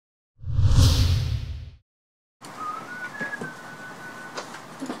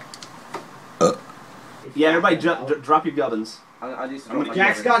Yeah, everybody drop your gubbins.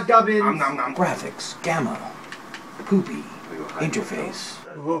 Jack's got gubbins. Graphics, gamma, poopy, interface.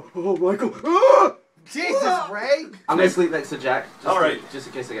 Oh, Michael. Ah! Jesus, Ray! I'm gonna sleep next to Jack. Alright. Just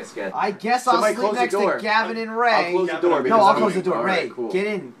in case I get scared. I guess I'll sleep next to Gavin and Ray. I'll close the door. No, I'll close the door. Ray, cool. get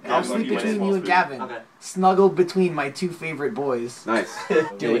in. Yeah, I'll sleep between you and Gavin. Okay. Snuggled between my two favorite boys. Nice.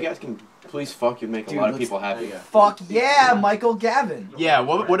 Dude, you guys can please fuck. You make a lot of people happy. Fuck yeah, Michael Gavin. Yeah,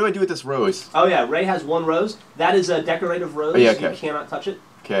 what do I do with this rose? Oh yeah, Ray has one rose. That is a decorative rose. Oh, yeah, okay. You cannot touch it.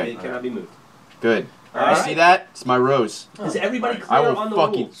 Okay. It cannot be moved. Good. Alright. You see that? It's my rose. Is everybody clear I will on the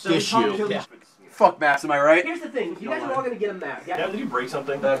fucking rules? fish you. Yeah. Fuck maps, am I right? Here's the thing. You guys are all gonna get a map. Yeah, did you break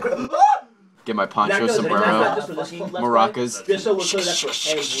something? Get my poncho, That's sombrero, not just for this Let's Play. maracas. Just so we're clear, that's for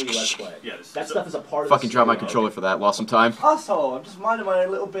every Let's Play. Yeah, that stuff is a part of Fucking the drop my story. controller for that. Lost some time. Asshole, I'm just minding my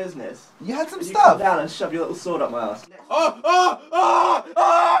own little business. You had some You stuff. come down and shove your little sword up my ass.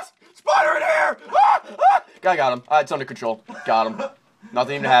 Spider in here! Guy got him. It's under control. Got him.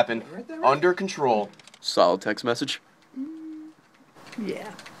 Nothing even happened. Under control. Solid text message.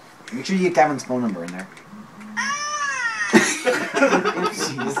 Yeah. Make sure you get Gavin's phone number in there.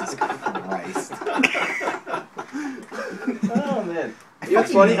 Jesus Christ. Oh man. You know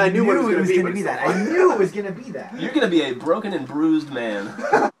what's funny? I knew it was gonna be that. I knew it was gonna be that. You're gonna be a broken and bruised man.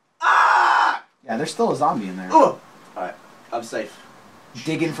 Yeah, there's still a zombie in there. Alright, I'm safe.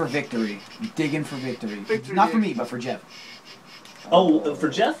 Digging for victory. Digging for victory. Not for me, but for Jeff. Oh, for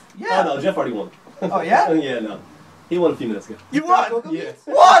Jeff? Yeah. Oh no, Jeff already won. Oh yeah? Yeah, no. He won a few minutes ago. You won? Yes.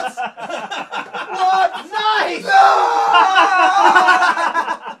 What? What? Nice!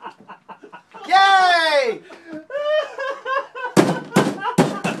 Yay!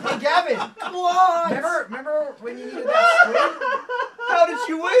 Hey Gavin! What? Remember when you needed that squid? How did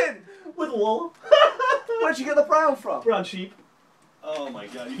you win? With wool. Where'd you get the brown from? Brown sheep. Oh my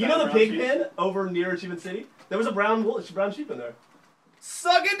god. You know the pig pen over near Achievement City? There was a brown sheep in there.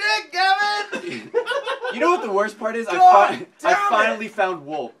 Suck a dick, Gavin! You know what the worst part is? I finally found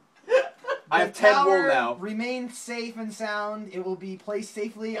wool. I have 10 wool now. Remain safe and sound. It will be placed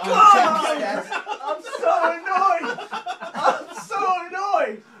safely on God! Jeff's desk. I'm so annoyed! I'm so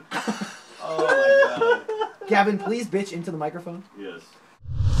annoyed! Oh my god. Gavin, please bitch into the microphone. Yes.